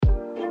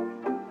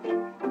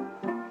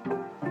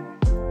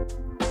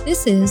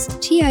This is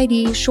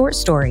TID Short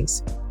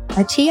Stories,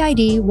 a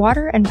TID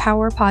Water and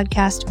Power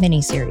podcast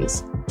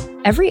miniseries.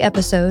 Every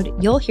episode,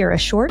 you'll hear a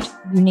short,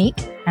 unique,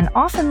 and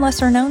often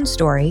lesser-known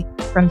story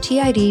from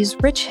TID's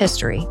rich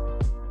history.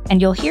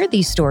 And you'll hear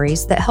these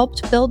stories that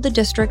helped build the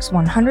district's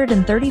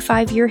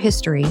 135-year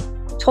history,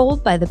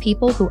 told by the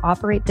people who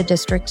operate the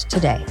district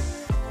today.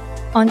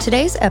 On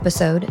today's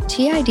episode,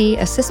 TID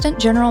Assistant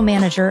General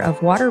Manager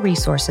of Water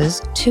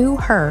Resources, Tu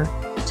He,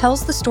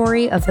 tells the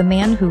story of the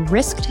man who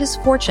risked his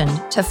fortune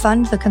to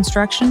fund the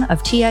construction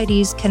of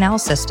TID's canal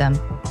system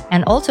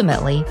and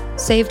ultimately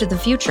saved the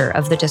future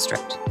of the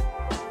district.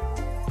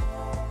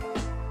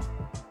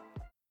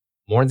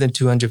 More than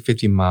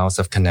 250 miles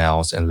of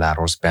canals and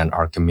laterals span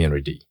our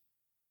community,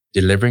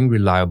 delivering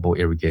reliable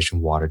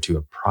irrigation water to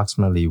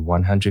approximately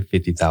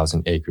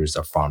 150,000 acres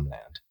of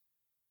farmland.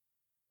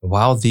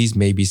 While these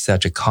may be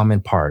such a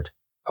common part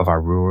of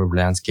our rural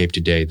landscape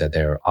today that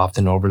they are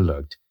often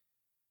overlooked,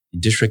 the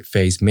district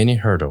faced many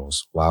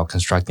hurdles while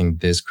constructing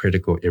this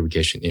critical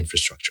irrigation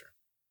infrastructure.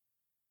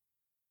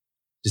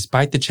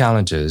 Despite the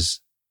challenges,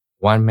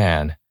 one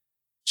man,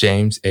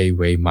 James A.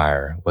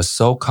 Waymire, was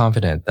so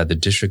confident that the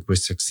district would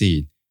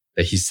succeed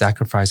that he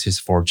sacrificed his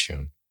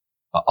fortune,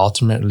 but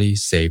ultimately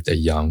saved a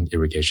young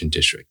irrigation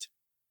district.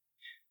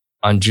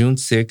 On June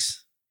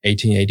 6,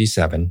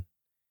 1887,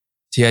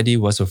 TID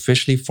was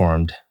officially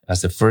formed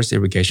as the first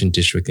irrigation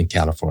district in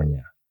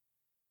California.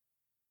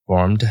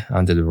 Formed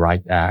under the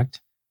Wright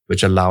Act,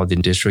 which allowed the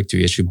district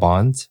to issue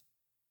bonds,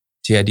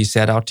 TID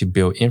set out to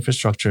build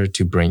infrastructure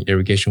to bring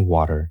irrigation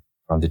water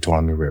from the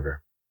Tuolumne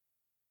River.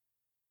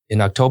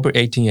 In October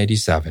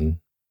 1887,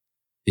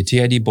 the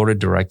TID Board of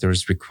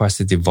Directors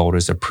requested the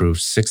voters approve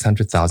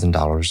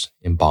 $600,000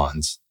 in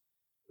bonds,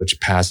 which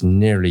passed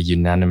nearly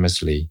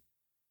unanimously,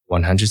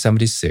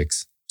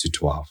 176-12.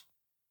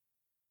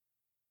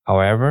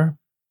 However,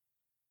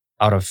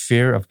 out of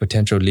fear of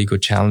potential legal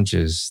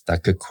challenges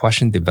that could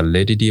question the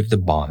validity of the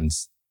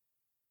bonds,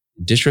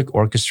 the district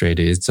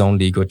orchestrated its own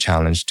legal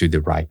challenge to the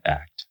Wright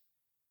Act.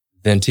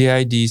 Then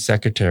TID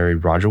Secretary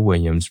Roger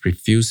Williams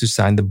refused to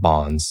sign the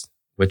bonds,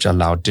 which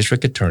allowed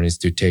district attorneys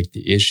to take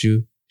the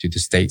issue to the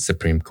state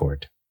Supreme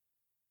Court.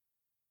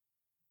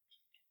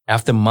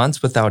 After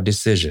months without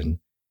decision,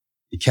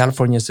 the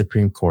California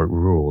Supreme Court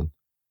ruled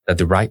that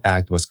the Wright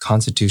Act was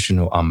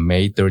constitutional on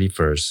May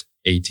 31st,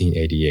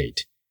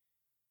 1888.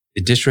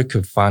 The district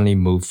could finally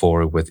move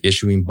forward with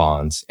issuing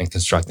bonds and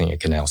constructing a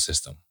canal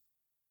system.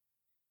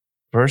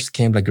 First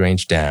came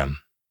LaGrange Dam,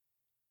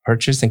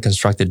 purchased and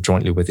constructed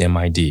jointly with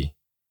MID.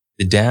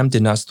 The dam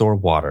did not store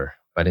water,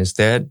 but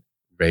instead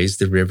raised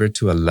the river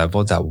to a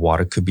level that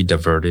water could be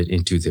diverted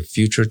into the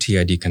future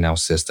TID canal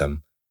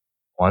system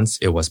once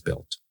it was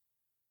built.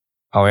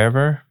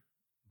 However,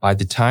 by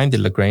the time the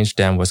LaGrange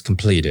Dam was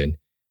completed,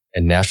 a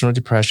national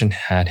depression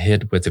had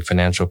hit with the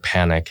financial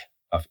panic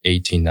of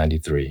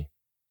 1893.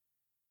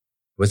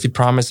 With the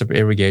promise of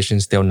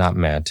irrigation still not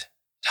met,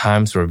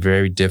 times were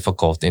very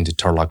difficult in the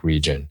Turlock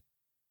region.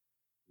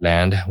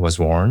 Land was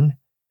worn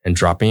and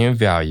dropping in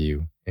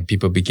value, and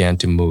people began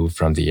to move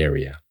from the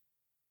area.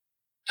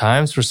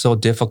 Times were so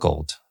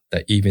difficult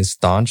that even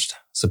staunch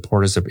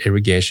supporters of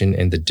irrigation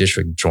in the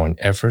district joined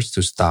efforts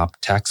to stop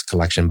tax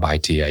collection by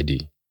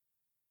TID.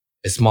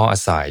 A small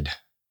aside.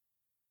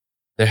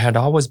 There had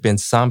always been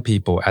some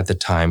people at the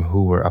time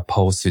who were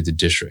opposed to the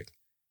district,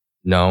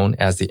 known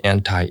as the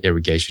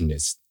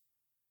anti-irrigationists.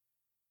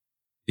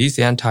 These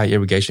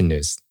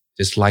anti-irrigationists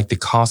disliked the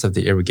cost of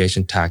the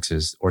irrigation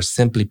taxes or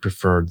simply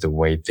preferred the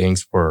way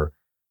things were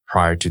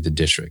prior to the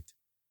district.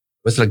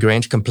 With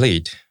LaGrange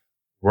complete,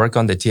 work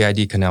on the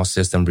TID canal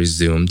system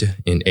resumed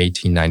in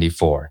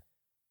 1894,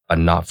 but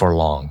not for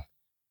long.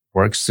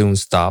 Work soon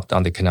stopped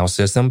on the canal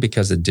system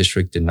because the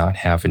district did not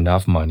have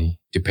enough money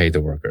to pay the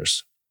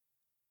workers.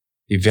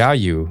 The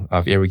value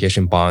of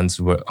irrigation bonds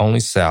would only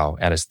sell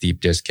at a steep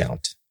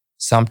discount,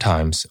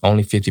 sometimes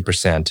only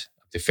 50%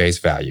 of the face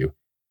value,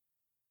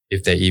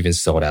 if they even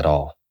sold at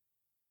all.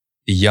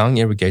 The young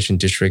irrigation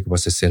district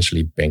was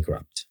essentially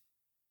bankrupt.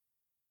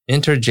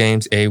 Enter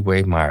James A.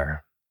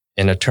 Waymire,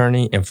 an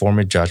attorney and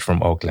former judge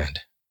from Oakland.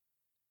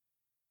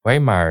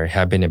 Waymire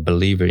had been a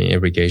believer in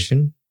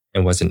irrigation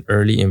and was an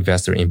early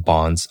investor in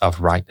bonds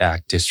of Wright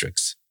Act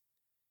districts,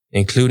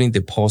 including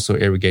the Postal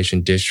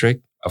Irrigation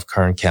District of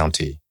Kern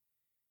County,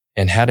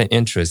 and had an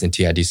interest in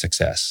TID's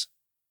success.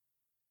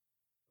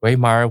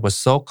 Waymire was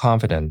so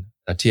confident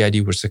that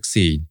TID would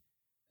succeed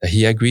that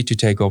he agreed to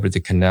take over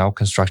the canal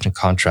construction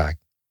contract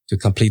to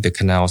complete the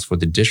canals for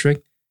the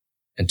district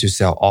and to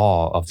sell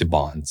all of the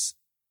bonds.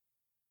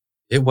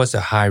 It was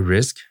a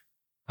high-risk,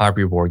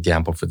 high-reward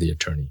gamble for the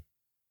attorney.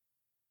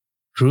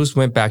 Cruz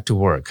went back to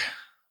work,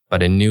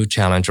 but a new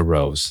challenge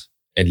arose,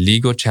 a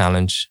legal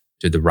challenge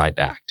to the Wright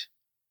Act.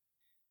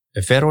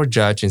 A federal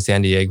judge in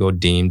San Diego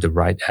deemed the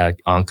Wright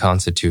Act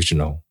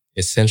unconstitutional,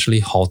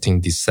 essentially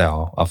halting the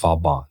sale of all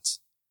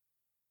bonds.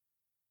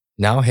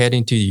 Now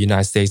heading to the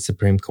United States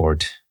Supreme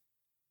Court,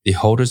 the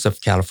holders of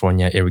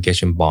California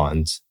irrigation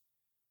bonds,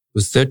 who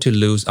stood to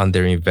lose on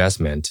their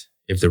investment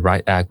if the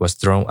Wright Act was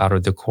thrown out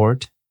of the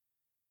court,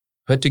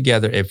 put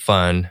together a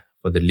fund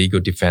for the legal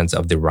defense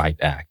of the Wright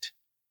Act.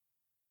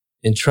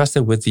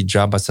 Entrusted with the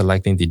job of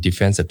selecting the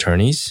defense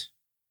attorneys,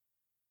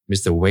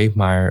 Mr.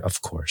 Wehmeyer,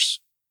 of course.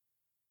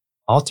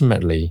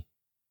 Ultimately,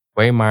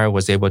 Wehmeyer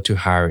was able to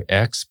hire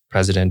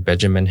ex-President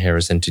Benjamin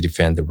Harrison to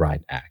defend the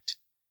Wright Act.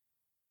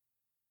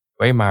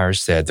 Wehmeyer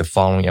said the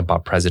following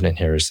about President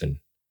Harrison.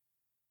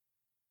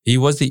 He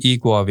was the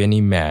equal of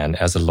any man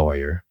as a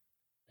lawyer,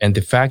 and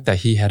the fact that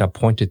he had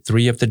appointed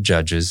 3 of the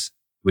judges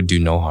would do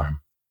no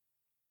harm.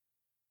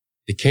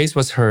 The case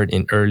was heard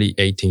in early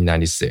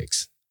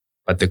 1896,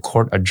 but the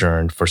court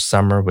adjourned for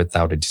summer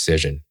without a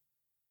decision.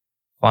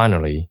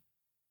 Finally,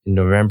 in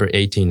November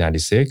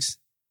 1896,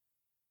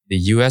 the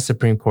U.S.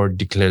 Supreme Court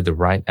declared the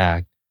Wright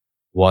Act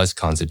was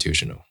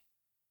constitutional.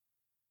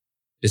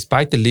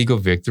 Despite the legal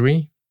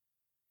victory,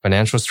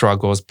 financial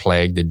struggles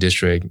plagued the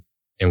district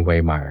and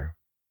Wehmeyer.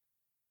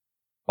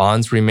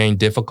 Bonds remained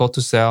difficult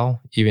to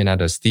sell, even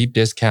at a steep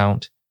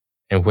discount,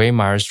 and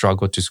Wehmeyer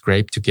struggled to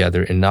scrape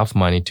together enough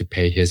money to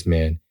pay his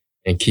men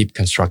and keep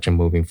construction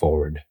moving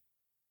forward.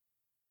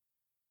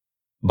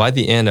 By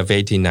the end of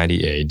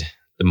 1898,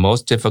 the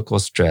most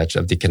difficult stretch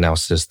of the canal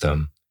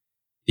system,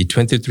 the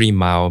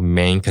 23-mile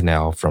main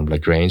canal from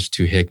LaGrange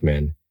to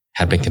Hickman,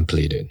 had been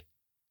completed.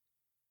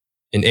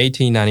 In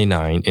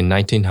 1899 and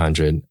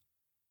 1900,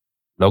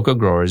 local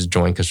growers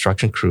joined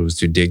construction crews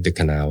to dig the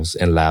canals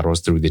and laterals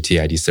through the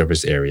TID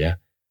service area,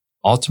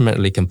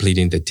 ultimately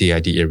completing the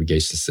TID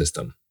irrigation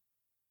system.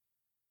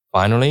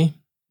 Finally,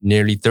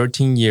 nearly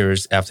 13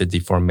 years after the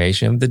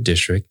formation of the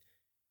district,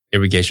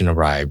 irrigation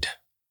arrived.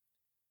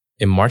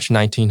 In March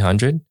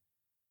 1900,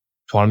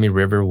 Tuolumne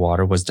River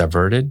water was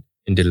diverted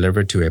and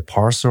delivered to a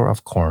parcel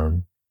of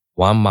corn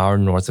 1 mile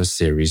north of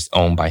Ceres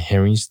owned by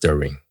Henry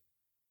Stirring.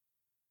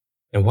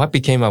 And what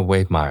became of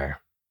Wehmeyer?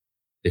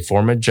 The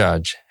former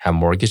judge had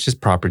mortgaged his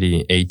property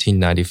in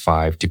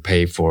 1895 to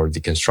pay for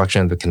the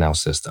construction of the canal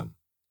system.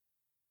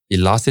 He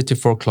lost it to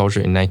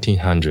foreclosure in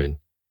 1900,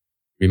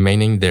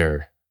 remaining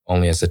there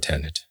only as a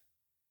tenant.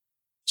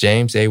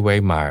 James A.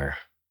 Wehmeyer,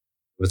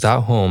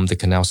 without whom the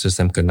canal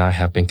system could not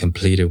have been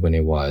completed when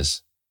it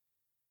was,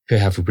 could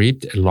have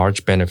reaped a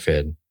large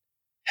benefit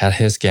had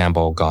his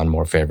gamble gone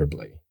more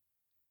favorably.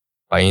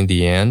 But in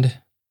the end,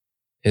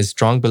 his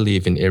strong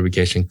belief in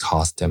irrigation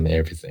cost him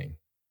everything.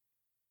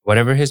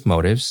 Whatever his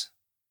motives,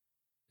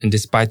 and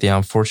despite the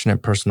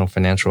unfortunate personal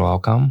financial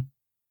outcome,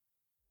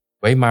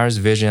 Wehmeyer's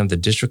vision of the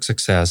district's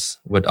success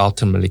would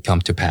ultimately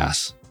come to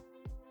pass.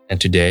 And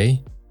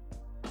today,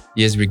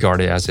 he is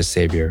regarded as the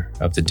savior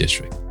of the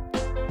district.